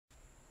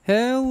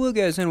Hello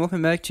guys and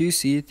welcome back to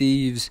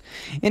Thieves.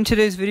 In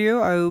today's video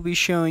I will be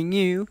showing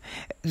you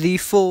the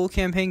full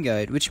campaign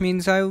guide, which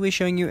means I will be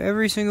showing you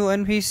every single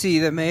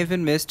NPC that may have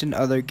been missed in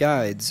other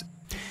guides.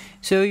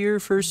 So your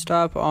first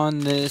stop on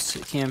this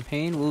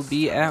campaign will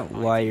be at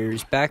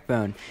Wire's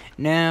Backbone.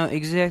 Now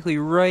exactly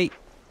right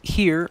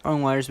here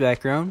on Wire's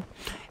Backbone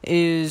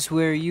is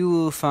where you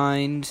will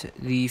find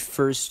the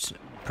first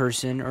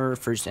person or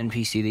first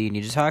NPC that you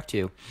need to talk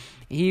to.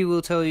 He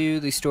will tell you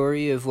the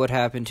story of what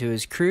happened to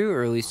his crew,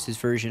 or at least his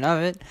version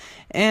of it,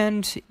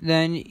 and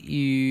then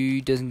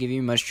he doesn't give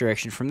you much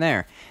direction from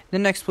there. The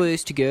next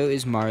place to go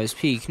is Mara's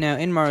Peak. Now,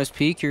 in Mara's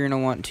Peak, you're going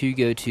to want to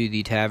go to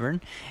the tavern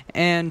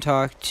and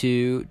talk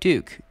to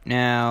Duke.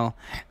 Now,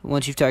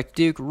 once you've talked to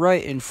Duke,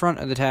 right in front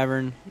of the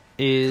tavern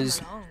is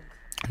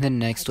the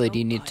next lady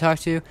you need to talk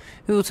to,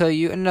 who will tell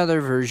you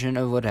another version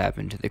of what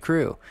happened to the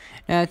crew.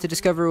 Now, to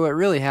discover what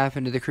really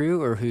happened to the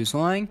crew, or who's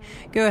lying,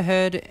 go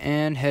ahead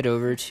and head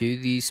over to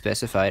the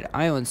specified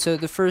island. So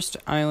the first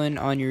island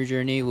on your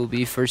journey will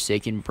be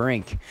Forsaken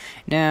Brink.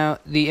 Now,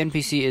 the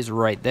NPC is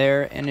right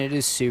there, and it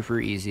is super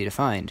easy to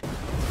find.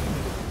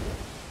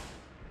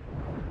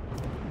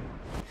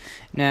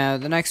 Now,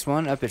 the next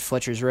one, up at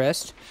Fletcher's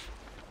Rest,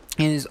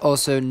 is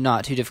also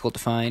not too difficult to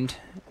find.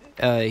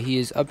 He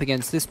is up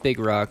against this big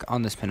rock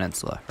on this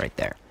peninsula right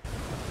there.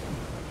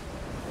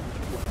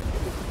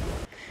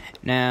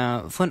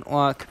 Now,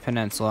 Flintlock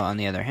Peninsula, on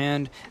the other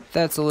hand,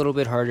 that's a little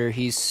bit harder.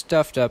 He's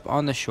stuffed up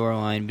on the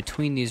shoreline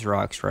between these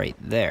rocks right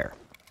there.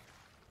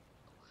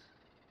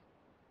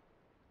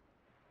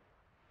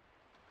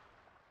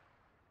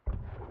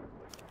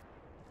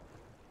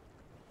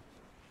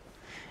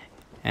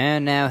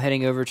 And now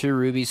heading over to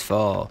Ruby's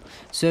Fall.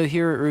 So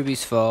here at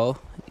Ruby's Fall,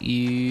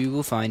 you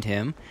will find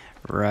him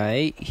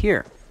right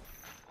here.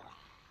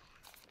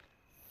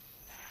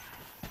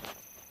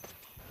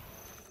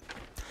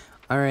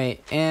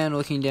 Alright, and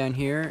looking down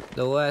here,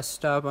 the last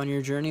stop on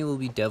your journey will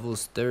be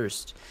Devil's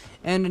Thirst.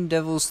 And in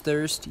Devil's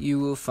Thirst, you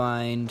will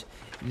find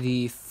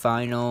the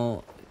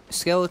final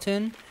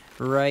skeleton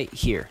right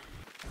here.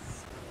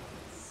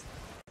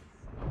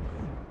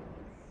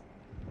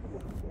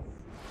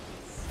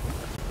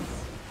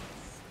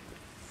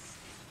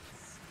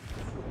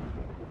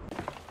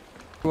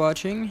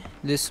 Watching.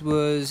 This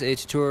was a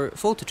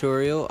full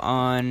tutorial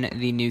on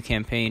the new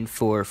campaign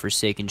for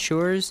Forsaken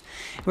Shores,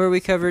 where we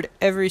covered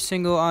every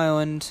single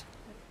island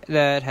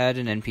that had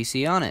an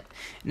NPC on it.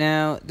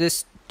 Now,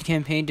 this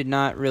campaign did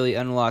not really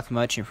unlock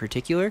much in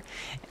particular,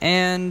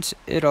 and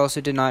it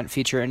also did not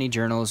feature any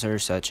journals or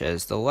such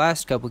as the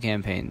last couple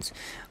campaigns,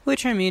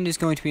 which I mean is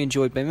going to be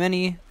enjoyed by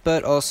many,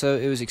 but also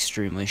it was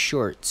extremely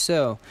short,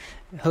 so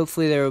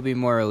hopefully there will be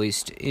more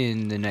released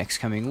in the next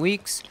coming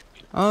weeks.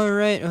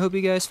 Alright, I hope you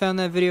guys found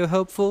that video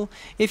helpful.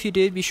 If you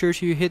did, be sure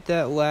to hit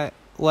that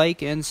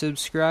like and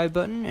subscribe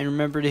button, and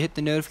remember to hit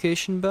the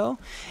notification bell.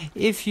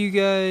 If you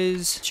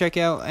guys check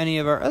out any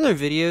of our other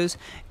videos,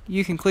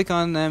 you can click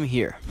on them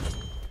here.